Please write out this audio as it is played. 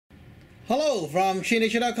Hello from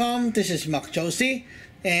ChronoChannel.com. This is Mark Josie,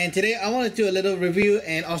 and today I want to do a little review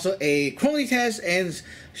and also a Chrono test and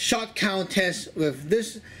shot count test with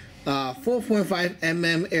this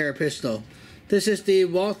 4.5mm air pistol. This is the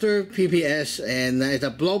Walther PPS, and it's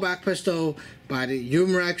a blowback pistol by the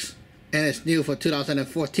Umarex, and it's new for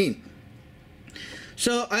 2014.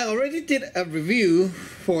 So I already did a review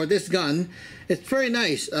for this gun. It's very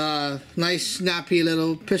nice, nice snappy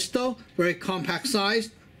little pistol, very compact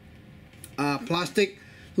size. Plastic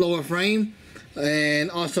lower frame, and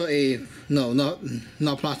also a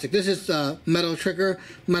not plastic. This is a metal trigger,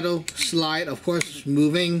 metal slide, of course,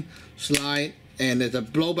 moving slide, and it's a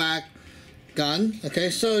blowback gun. Okay,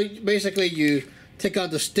 so basically you take out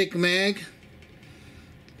the stick mag,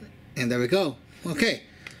 and there we go. Okay,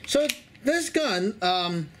 so this gun,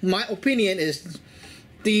 my opinion is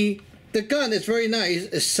the gun is very nice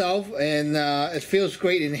itself, and it feels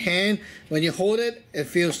great in hand. When you hold it, it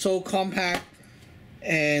feels so compact,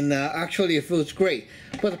 and actually it feels great.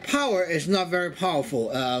 But the power is not very powerful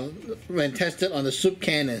when tested on the soup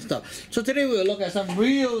can and stuff. So today we will look at some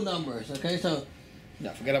real numbers. Okay, so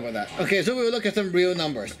no, forget about that. Okay, so we will look at some real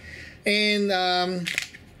numbers, and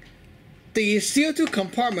the CO2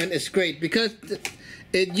 compartment is great because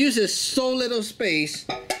it uses so little space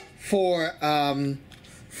for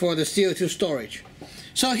the CO2 storage.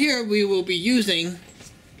 So here we will be using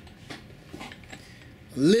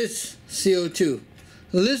Liz CO2.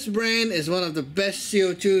 Liz brand is one of the best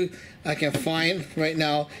CO2 I can find right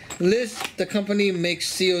now. Liz, the company,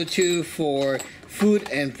 makes CO2 for food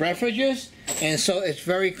and beverages, and so it's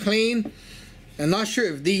very clean. I'm not sure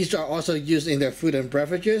if these are also used in their food and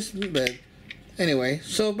beverages, but anyway,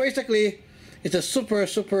 so basically it's a super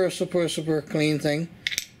clean thing.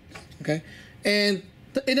 Okay, and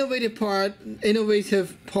the innovative part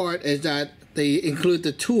is that they include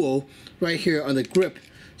the tool right here on the grip.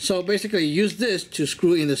 So basically use this to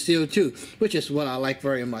screw in the CO2, which is what I like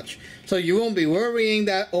very much. So you won't be worrying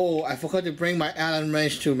that, oh, I forgot to bring my Allen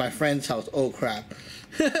wrench to my friend's house. Oh crap.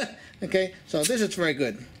 Okay, so this is very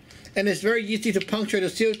good. And it's very easy to puncture the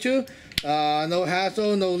CO2. No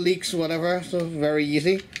hassle, no leaks, whatever. So very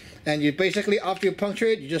easy. And you basically, after you puncture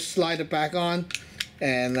it, you just slide it back on.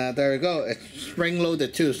 And there you go. It's spring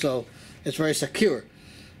loaded too, so it's very secure.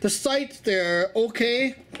 The sights, they're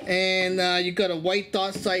okay, and you got a white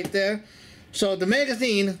dot sight there. So the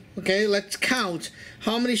magazine, okay, let's count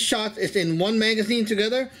how many shots is in one magazine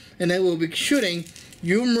together, and then we'll be shooting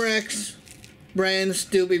Umarex brand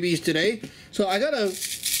steel BBs today. So I got a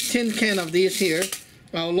tin can of these here.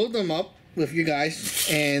 I'll load them up with you guys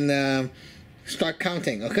and start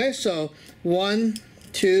counting. Okay, so 1,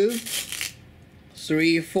 2,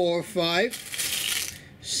 3, 4, 5,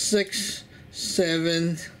 6,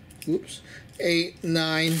 7, 8,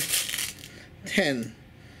 9, 10.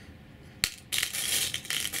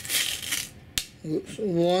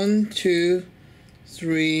 1, 2,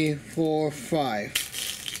 3, 4, 5,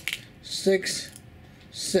 6,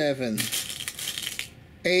 7,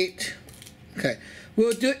 8. Okay,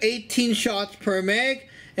 we'll do 18 shots per mag,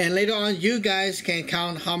 and later on you guys can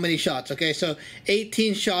count how many shots. Okay, so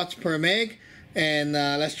 18 shots per mag, and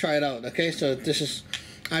let's try it out. Okay, so this is,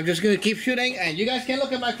 I'm just going to keep shooting, and you guys can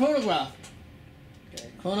look at my chronograph. Okay,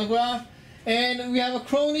 chronograph. And we have a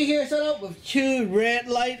Chrono here set up with 2 red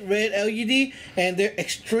LED, and they're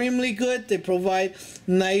extremely good. They provide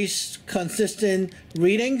nice, consistent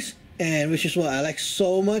readings, and which is what I like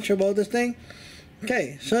so much about this thing.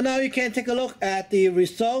 Okay, so now you can take a look at the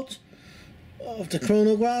results of the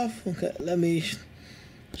chronograph. Okay, let me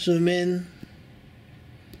zoom in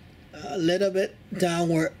a little bit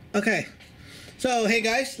downward. Okay. So, hey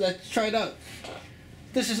guys, let's try it out.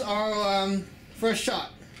 This is our first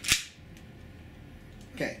shot.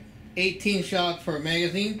 Okay, 18 shots per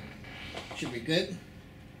magazine. Should be good.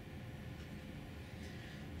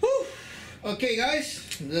 Whew. Okay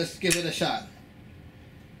guys, let's give it a shot.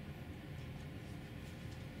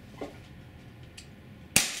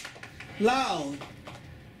 Loud.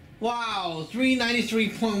 Wow,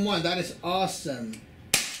 393.1. That is awesome.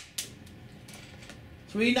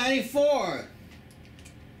 394.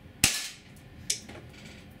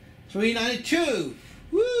 392.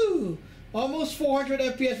 Woo! Almost 400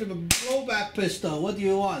 FPS with a blowback pistol. What do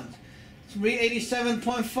you want?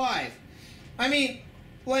 387.5. I mean,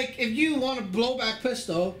 like, if you want a blowback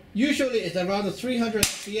pistol, usually it's around the 300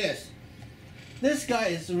 FPS. This guy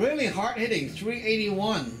is really hard hitting.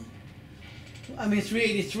 381. I mean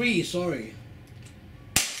 383, sorry.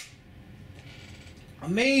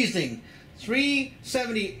 Amazing.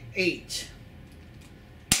 378.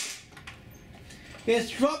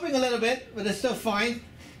 It's dropping a little bit, but it's still fine.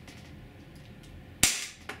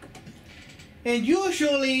 And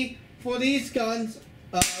usually for these guns,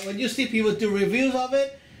 when you see people do reviews of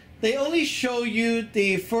it, they only show you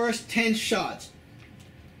the first 10 shots,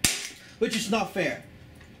 which is not fair,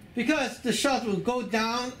 because the shots will go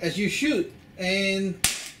down as you shoot, and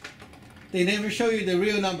they never show you the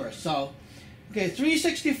real numbers. So, okay,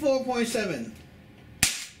 364.7,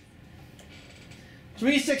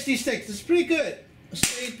 366. It's pretty good.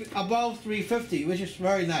 Stayed above 350, which is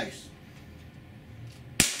very nice.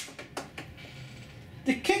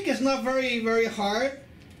 The kick is not very hard,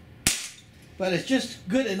 but it's just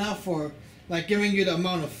good enough for like giving you the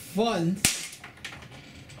amount of fun.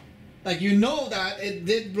 Like, you know that it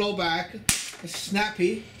did blow back. It's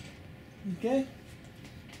snappy. Okay.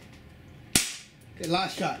 Okay,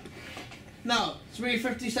 last shot. Now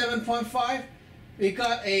 357.5. We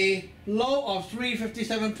got a low of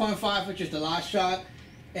 357.5, which is the last shot,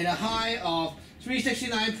 and a high of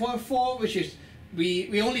 369.4, which is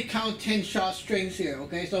we only count 10 shot strings here.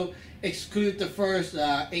 Okay, so exclude the first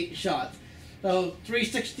 8 shots. So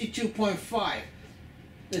 362.5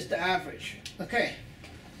 is the average. Okay,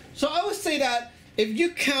 so I would say that if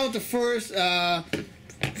you count the first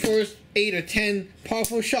 8 or 10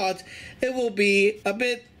 powerful shots, it will be a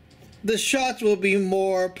bit. The shots will be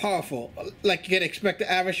more powerful. Like, you can expect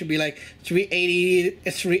the average should be like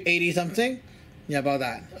 380 something. Yeah, about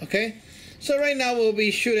that. Okay. So right now we'll be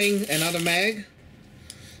shooting another mag.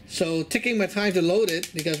 So taking my time to load it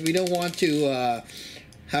because we don't want to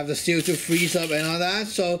have the CO2 freeze up and all that.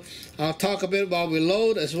 So I'll talk a bit while we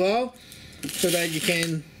load as well, so that you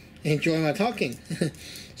can enjoy my talking.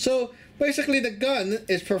 So basically the gun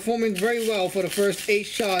is performing very well for the first 8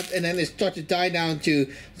 shots, and then it starts to die down to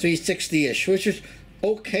 360-ish, which is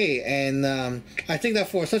okay. And I think that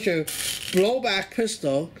for such a blowback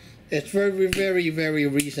pistol, it's very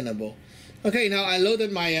reasonable. Okay, now I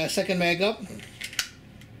loaded my second mag up.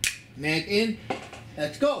 Mag in.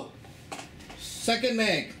 Let's go. Second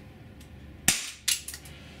mag.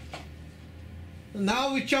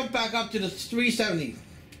 Now we jump back up to the 370.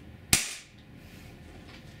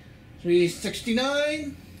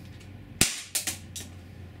 369,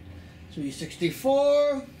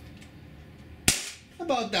 364,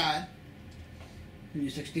 about that,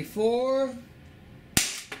 364,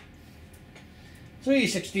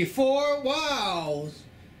 364, wow,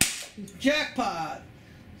 jackpot,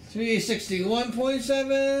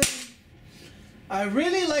 361.7. I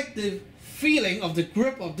really like the feeling of the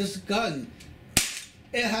grip of this gun.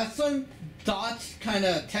 It has some dots kind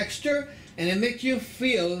of texture, and it makes you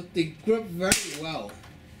feel the grip very well.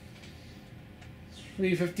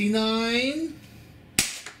 359.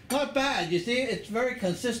 Not bad, you see, it's very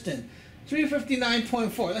consistent.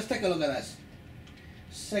 359.4. Let's take a look at this.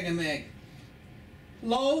 Second mag.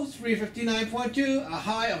 Low 359.2, a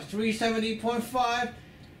high of 370.5,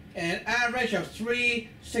 and average of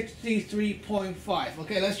 363.5.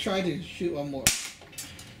 Okay, let's try to shoot one more.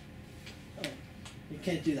 Oh, you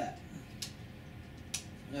can't do that.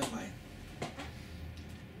 Never mind.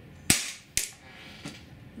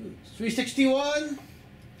 361,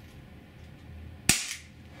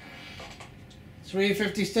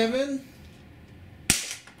 357,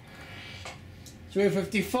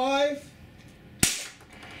 355.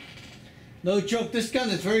 No joke, this gun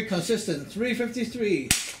is very consistent. 353,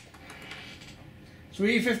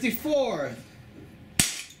 354,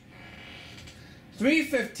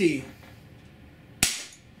 350.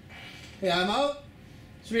 Okay, I'm out.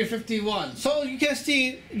 351. So you can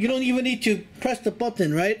see, you don't even need to press the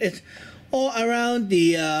button, right? It's all around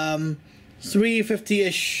the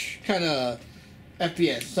 350-ish kind of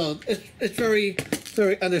FPS. So it's very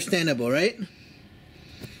understandable, right?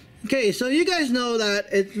 Okay, so you guys know that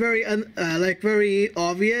it's very very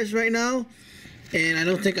obvious right now, and I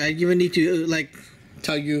don't think I even need to like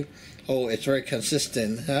tell you, oh, it's very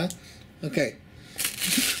consistent, huh? Okay.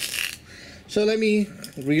 So let me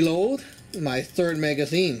reload my third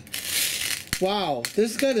magazine. Wow,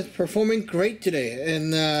 this gun is performing great today,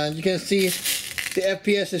 and you can see the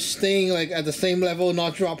FPS is staying like at the same level,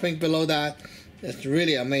 not dropping below that. It's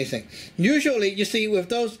really amazing. Usually you see with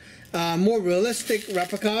those more realistic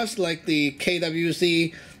replicas like the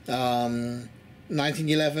KWC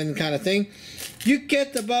 1911 kind of thing, you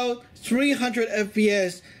get about 300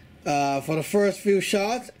 FPS for the first few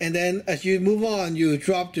shots, and then as you move on you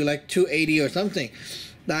drop to like 280 or something.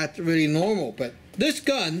 That's really normal, but this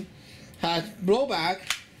gun has blowback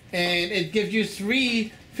and it gives you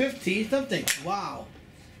 350 something. Wow,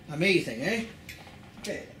 amazing, eh?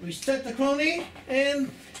 Okay, reset the Chrono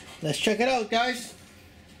and let's check it out, guys.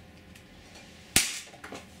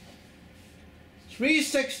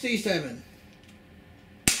 367,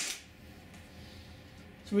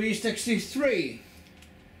 363.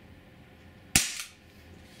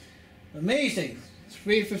 Amazing.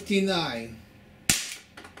 359.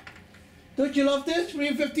 Don't you love this?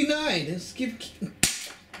 359. Let's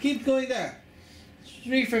keep going there.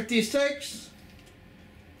 356.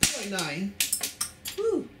 0.9.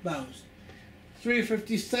 Woo, bounce.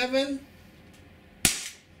 357.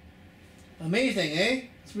 Amazing, eh?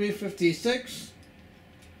 356.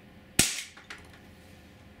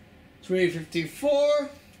 354.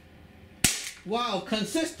 Wow,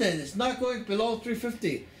 consistent. It's not going below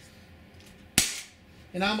 350.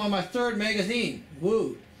 And I'm on my third magazine.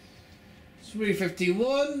 Woo.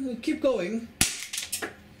 351. Keep going.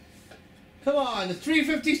 Come on, the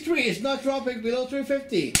 353 is not dropping below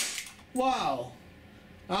 350. Wow.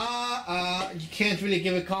 You can't really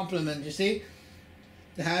give a compliment, you see?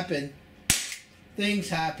 It happened. Things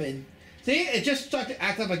happen. See, it just started to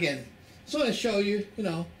act up again. So I want to show you, you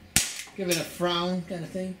know, give it a frown kind of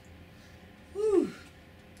thing. Woo.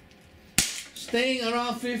 Staying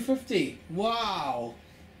around 350. Wow.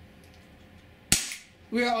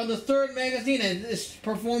 We are on the third magazine and it's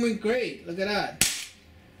performing great. Look at that.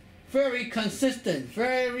 Very consistent.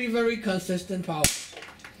 Very, very consistent power.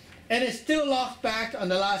 And it still locked back on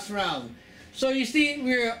the last round. So you see,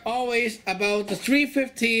 we're always about the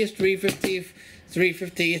 350s, 350,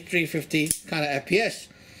 350, 350 kind of FPS.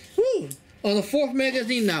 Woo! On the fourth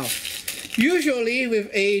magazine now. Usually with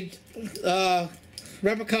a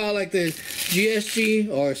replica like the GSG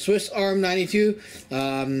or Swiss Arm 92,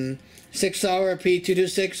 6-hour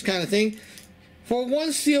P226 kind of thing, for one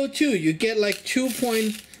CO2 you get like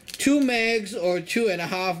 2.2 mags or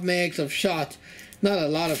 2.5 mags of shot. Not a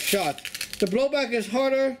lot of shot. The blowback is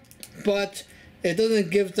harder, but it doesn't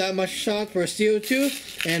give that much shot for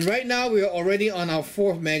CO2. And right now we are already on our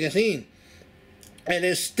fourth magazine. And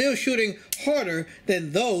it's still shooting harder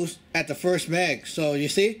than those at the first mag. So you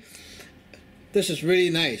see, this is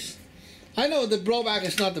really nice. I know the blowback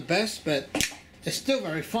is not the best, but it's still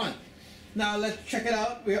very fun. Now let's check it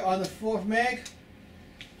out. We're on the fourth mag.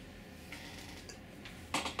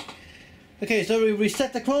 Okay, so we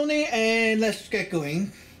reset the Chrono and let's get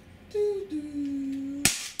going.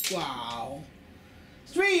 Wow.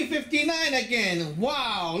 359 again.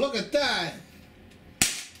 Wow, look at that.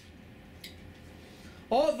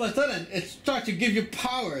 All of a sudden, it starts to give you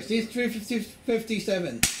power. See,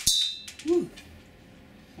 357. Woo.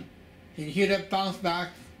 Can you hear that bounce back?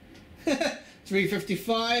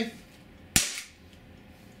 355.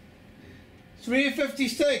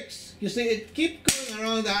 356. You see, it keeps going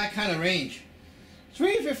around that kind of range.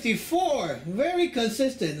 354. Very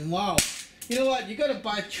consistent. Wow. You know what? You gotta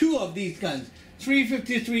buy 2 of these guns.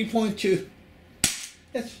 353.2.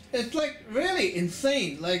 It's like really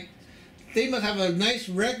insane. Like, they must have a nice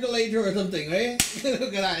regulator or something, right?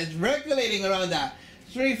 Look at that. It's regulating around that.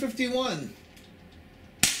 351.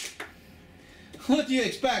 What do you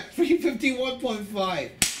expect?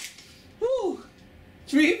 351.5. Woo!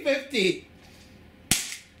 350.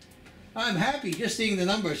 I'm happy just seeing the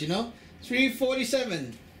numbers, you know.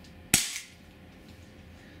 347.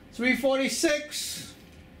 346.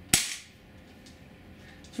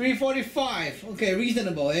 345. Okay,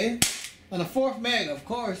 reasonable, eh? On a fourth mag, of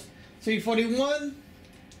course. 341.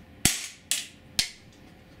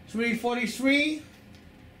 343.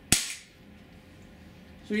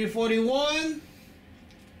 341.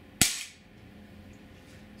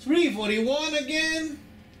 341 again.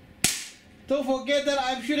 Don't forget that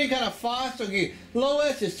I'm shooting kind of fast. Okay,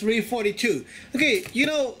 lowest is 342. Okay, you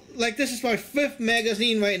know, like this is my 5th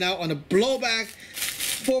magazine right now on a Blowback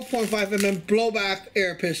 4.5mm Blowback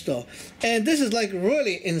air pistol. And this is like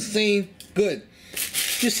really insane good.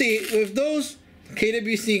 You see, with those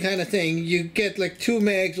KWC kind of thing, you get like 2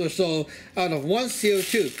 mags or so out of one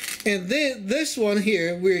CO2. And then this one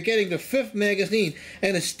here, we're getting the 5th magazine,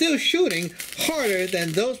 and it's still shooting harder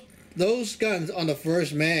than those guns on the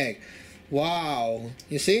first mag. Wow,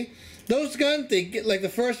 you see? Those guns, they get like the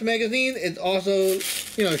first magazine, it's also,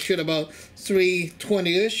 you know, shoot about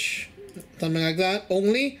 320-ish, something like that,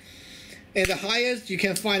 only. And the highest you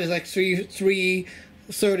can find is like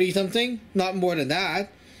 330 something, not more than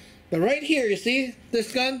that. But right here, you see,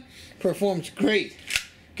 this gun performs great.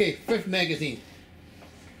 Okay, 5th magazine.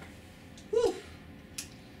 Whew.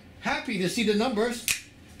 Happy to see the numbers,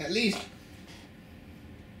 at least.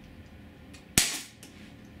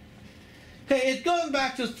 Okay, it's going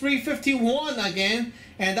back to 351 again,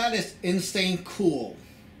 and that is insane cool.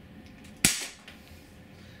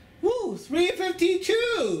 Woo,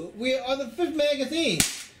 352! We're on the 5th magazine.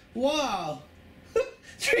 Wow.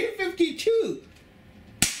 352!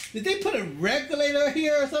 Did they put a regulator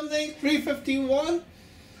here or something? 351?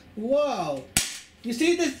 Wow. You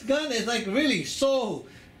see, this gun is like really so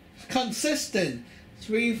consistent.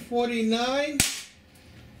 349.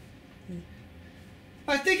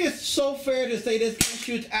 I think it's so fair to say this gun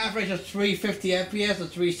shoots average of 350 FPS or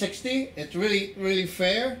 360. It's really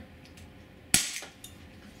fair.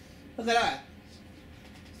 Look at that.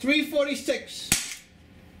 346.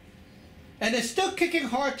 And it's still kicking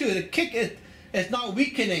hard too. The kick is not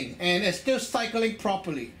weakening and it's still cycling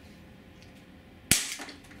properly.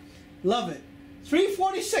 Love it.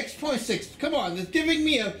 346.6. Come on, it's giving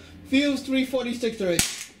me a few 346 already.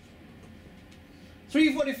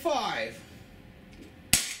 345.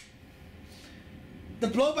 The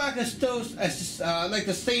blowback is still like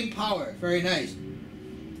the same power. Very nice.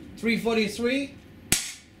 343.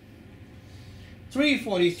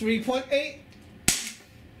 343.8.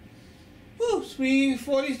 Woo,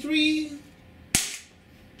 343.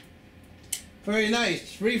 Very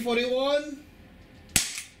nice. 341.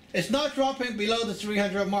 It's not dropping below the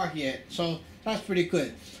 300 mark yet, so that's pretty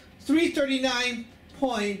good.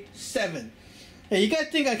 339.7. Yeah, you guys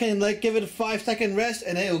think I can like give it a 5-second rest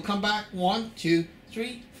and then it will come back? 1, 2,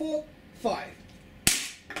 3, 4, 5.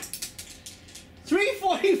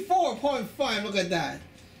 344.5. Look at that.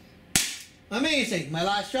 Amazing. My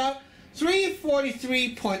last shot.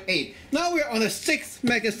 343.8. Now we're on the 6th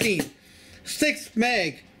magazine. 6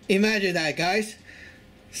 meg. Imagine that, guys.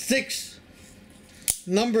 6.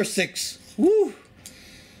 Number 6. Woo!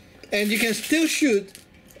 And you can still shoot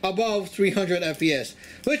above 300 FPS,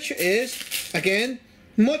 which is, again,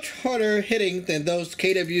 much harder hitting than those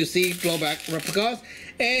KWC blowback replicas,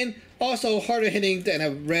 and also harder hitting than a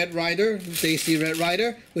Red Ryder, JC Red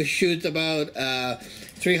Ryder, which shoots about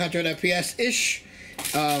 300 FPS-ish.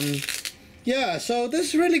 Yeah, so this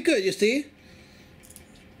is really good, you see.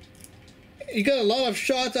 You got a lot of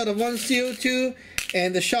shots out of one CO2,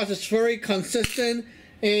 and the shot is very consistent.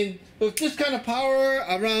 And with this kind of power,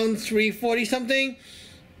 around 340 something,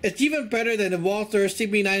 it's even better than the Walther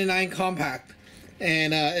CB99 Compact.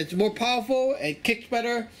 And it's more powerful, it kicks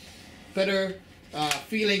better,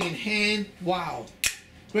 feeling in hand. Wow,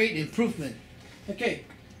 great improvement. Okay,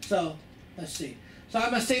 so let's see. So I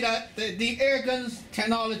must say that the Airgun's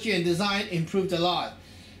technology and design improved a lot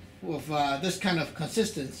with this kind of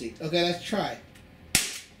consistency. Okay, let's try.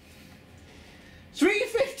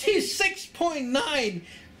 356.9.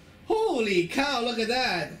 Holy cow, look at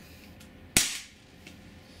that.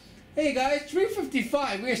 Hey guys,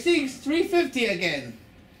 355. We're seeing 350 again.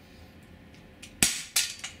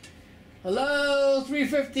 Hello,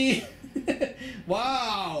 350.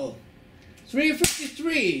 Wow.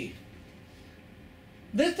 353.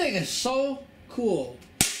 This thing is so cool.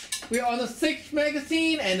 We're on the 6th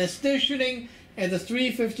magazine and it's still shooting at the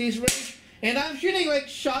 350s range. And I'm shooting like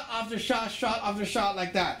shot after shot after shot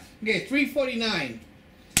like that. Okay, 349.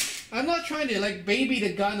 I'm not trying to like baby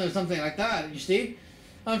the gun or something like that, you see?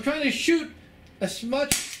 I'm trying to shoot as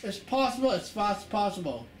much as possible, as fast as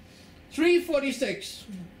possible. 346.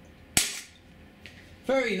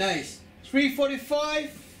 Very nice.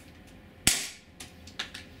 345.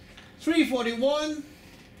 341.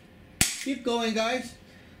 Keep going, guys.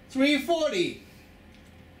 340.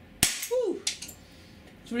 Woo.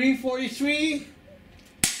 343.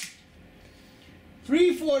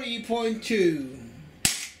 340.2.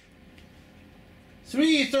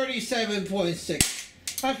 337.6.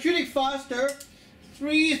 I'm shooting faster.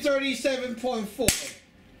 337.4.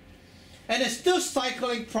 And it's still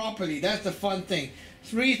cycling properly. That's the fun thing.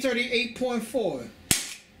 338.4.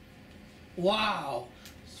 Wow.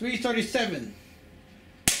 337.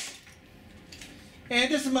 And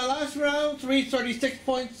this is my last round.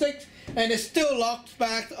 336.6. And it still locks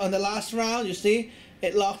back on the last round. You see?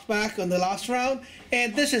 It locks back on the last round.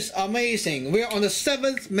 And this is amazing. We're on the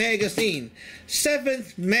 7th magazine.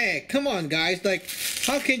 7th mag. Come on, guys. Like,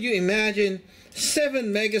 how can you imagine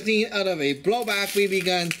 7 magazine out of a blowback BB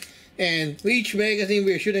gun? And each magazine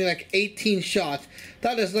we're shooting like 18 shots.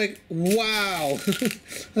 That is like, wow.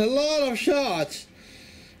 A lot of shots.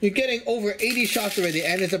 You're getting over 80 shots already,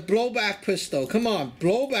 and it's a blowback pistol. Come on,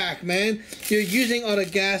 blowback, man. You're using all the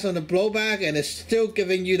gas on the blowback, and it's still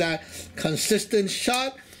giving you that consistent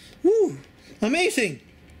shot. Woo, amazing.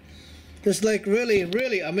 Just like really,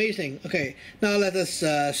 really amazing. Okay, now let us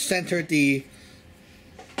center the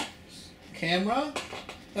camera.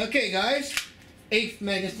 Okay, guys, 8th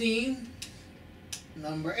magazine,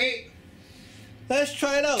 number 8. Let's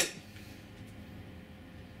try it out.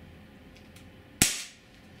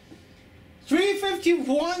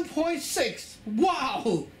 351.6.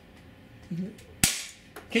 Wow!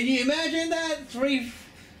 Can you imagine that?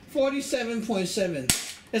 347.7.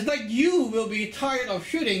 It's like you will be tired of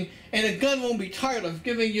shooting and the gun won't be tired of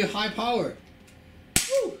giving you high power.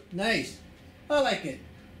 Nice. I like it.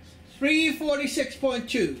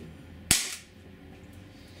 346.2.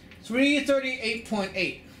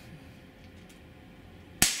 338.8.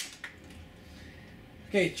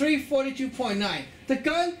 Okay, 342.9. The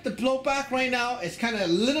gun, the blowback right now is kind of a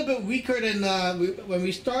little bit weaker than when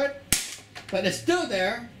we start, but it's still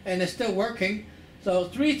there and it's still working. So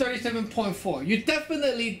 337.4. You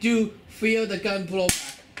definitely do feel the gun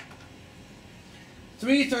blowback.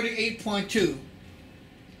 338.2.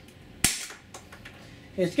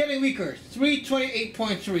 It's getting weaker.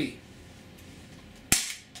 328.3.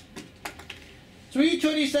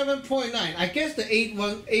 327.9. I guess the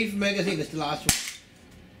 8th magazine is the last one.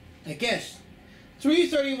 I guess.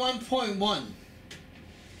 331.1.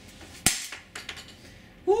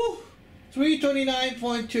 Woo!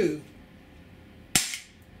 329.2.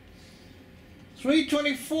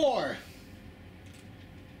 324.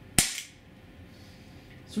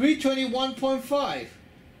 321.5.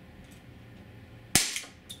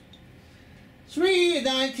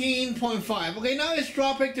 319.5. Okay, now it's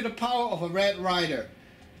dropping to the power of a Red Rider,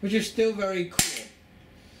 which is still very cool.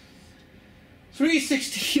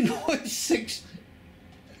 316.6.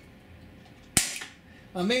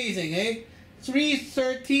 Amazing, eh?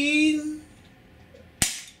 313.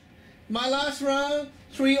 My last round,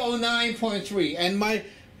 309.3. And my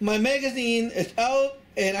magazine is out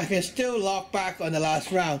and I can still lock back on the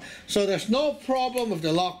last round. So there's no problem with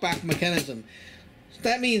the lockback mechanism.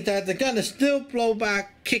 That means that the gun is still blowback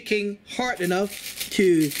kicking hard enough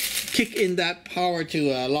to kick in that power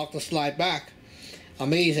to lock the slide back.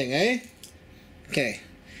 Amazing, eh? Okay.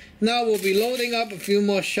 Now we'll be loading up a few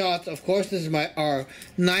more shots. Of course, this is our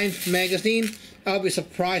 9th magazine. I'll be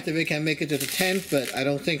surprised if it can make it to the 10th, but I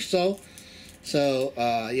don't think so. So,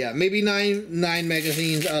 yeah, maybe nine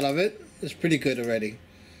magazines out of it. It's pretty good already.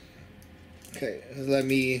 Okay, let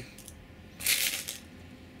me...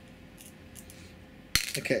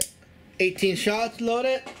 Okay, 18 shots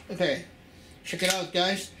loaded. Okay, check it out,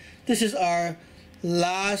 guys. This is our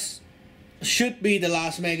last, should be the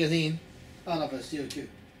last magazine out of a CO2.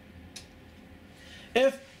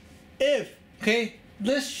 If, okay,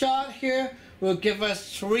 this shot here will give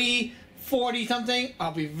us 340 something,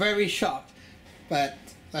 I'll be very shocked. But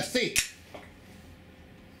let's see.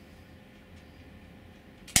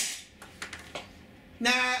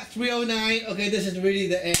 Nah, 309. Okay, this is really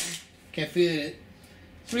the end. Can't feel it.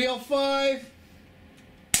 305.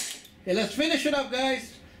 Okay, let's finish it up,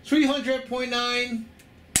 guys. 300.9.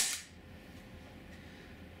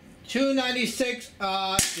 296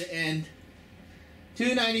 the end.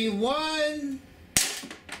 291.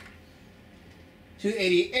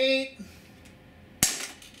 288.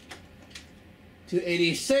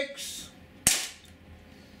 286.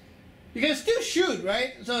 You can still shoot,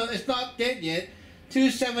 right? So it's not dead yet.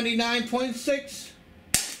 279.6.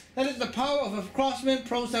 That is the power of a Crosman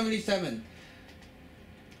Pro 77.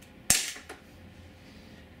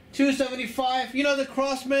 275. You know the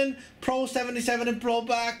Crosman Pro 77 and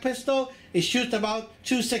blowback pistol? It shoots about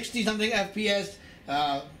 260 something FPS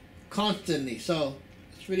constantly. So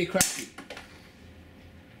it's really crappy.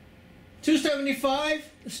 275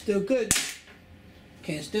 is still good.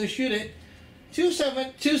 Can still shoot it.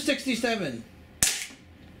 267.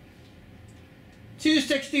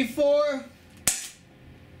 264.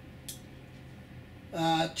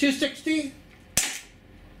 260.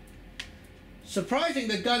 Surprising,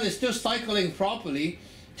 the gun is still cycling properly.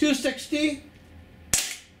 260.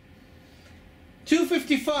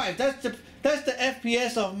 255. That's the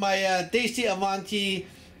FPS of my Daisy Avanti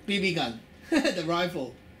BB gun, the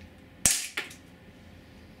rifle.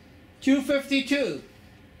 252.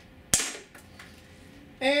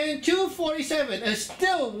 And 247 is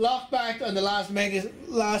still locked back on the last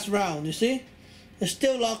round. You see? It's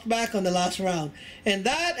still locked back on the last round, and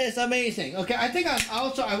that is amazing. Okay, I think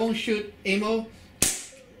I won't shoot ammo.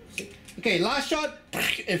 Okay, last shot,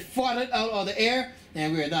 it farted out of the air,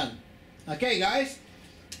 and we're done. Okay, guys,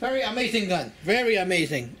 very amazing gun, very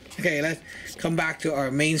amazing. Okay, let's come back to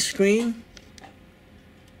our main screen.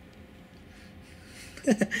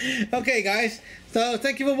 Okay, guys, so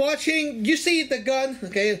thank you for watching. You see the gun?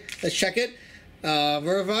 Okay, let's check it.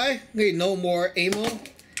 Verify. Okay, no more ammo.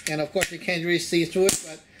 And of course you can't really see through it,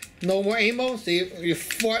 but no more ammo. See, you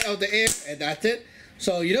fart out the air and that's it.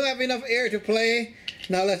 So you don't have enough air to play.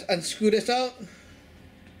 Now let's unscrew this out.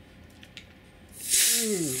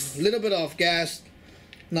 A little bit of gas,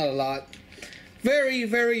 not a lot. Very,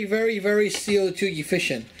 very, very, very CO2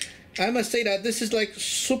 efficient. I must say that this is like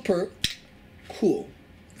super cool.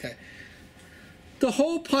 Okay. The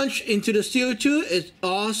hole punch into the CO2 is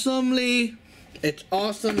awesomely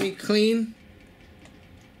clean.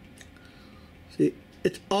 See,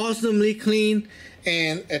 It's awesomely clean,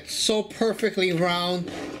 and it's so perfectly round.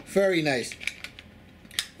 Very nice.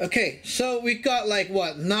 Okay, so we got like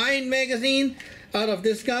what, 9 magazine out of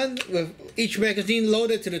this gun, with each magazine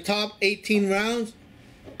loaded to the top, 18 rounds.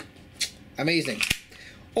 Amazing.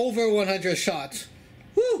 Over 100 shots.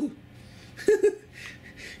 Woo!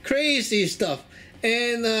 Crazy stuff.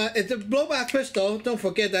 And it's a blowback pistol. Don't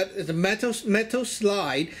forget that it's a metal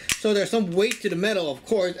slide, so there's some weight to the metal, of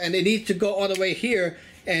course, and it needs to go all the way here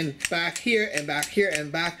and back here and back here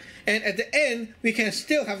and back. And at the end, we can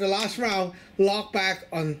still have the last round lock back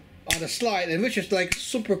on the slide, and which is like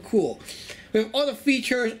super cool. With all the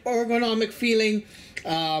features, ergonomic feeling,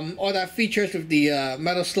 all that features with the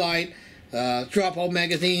metal slide, drop-out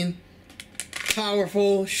magazine,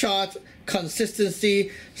 powerful shots,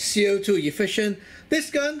 consistency, CO2 efficient.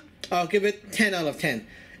 This gun, I'll give it 10 out of 10.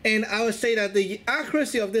 And I would say that the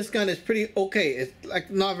accuracy of this gun is pretty okay. It's like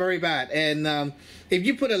not very bad. And if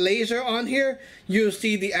you put a laser on here, you'll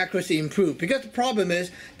see the accuracy improve. Because the problem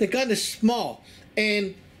is, the gun is small.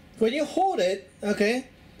 And when you hold it, okay,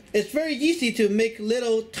 it's very easy to make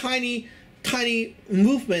little tiny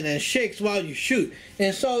movement and shakes while you shoot,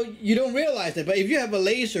 and so you don't realize it. But if you have a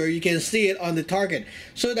laser, you can see it on the target,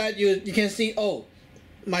 so that you can see, oh,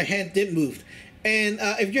 my hand did move. And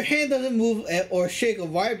if your hand doesn't move or shake or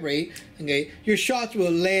vibrate, okay, your shots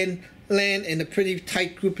will land in a pretty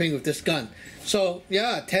tight grouping with this gun. So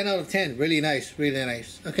yeah, 10 out of 10. Really nice, really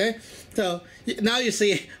nice. Okay, so now you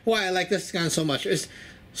see why I like this gun so much. It's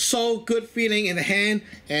so good feeling in the hand,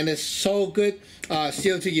 and it's so good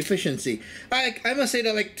CO2 efficiency. I must say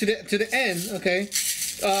that, like, to the end, okay,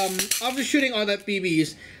 after shooting all that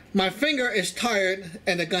BBs, my finger is tired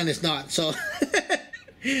and the gun is not. So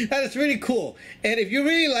that is really cool. And if you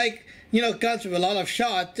really like, you know, guns with a lot of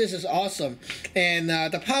shots, this is awesome. And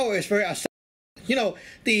the power is very accessible. You know,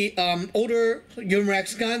 the older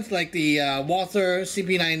Umarex guns, like the Walther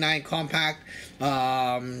CP99 compact,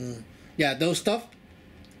 yeah, those stuff,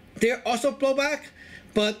 they're also blowback,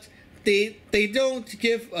 but they don't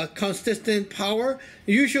give a consistent power.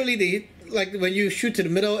 Usually they, like, when you shoot to the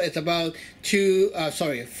middle, it's about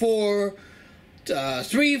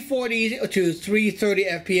 340 to 330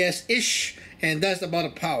 FPS ish, and that's about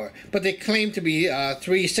the power. But they claim to be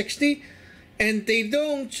 360, and they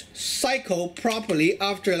don't cycle properly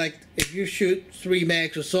after, like, if you shoot 3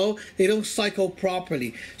 mags or so, they don't cycle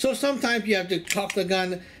properly. So sometimes you have to cock the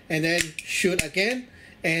gun and then shoot again.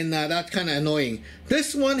 And that's kind of annoying.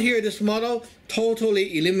 This one here, this model,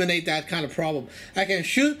 totally eliminate that kind of problem. I can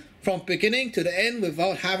shoot from beginning to the end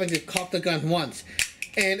without having to cock the gun once.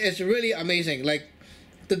 And it's really amazing. Like,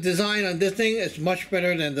 the design on this thing is much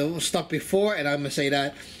better than the stuff before, and I'm gonna say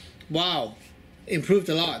that, wow, improved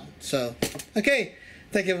a lot. So, okay,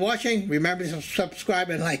 thank you for watching. Remember to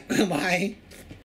subscribe and like. Bye.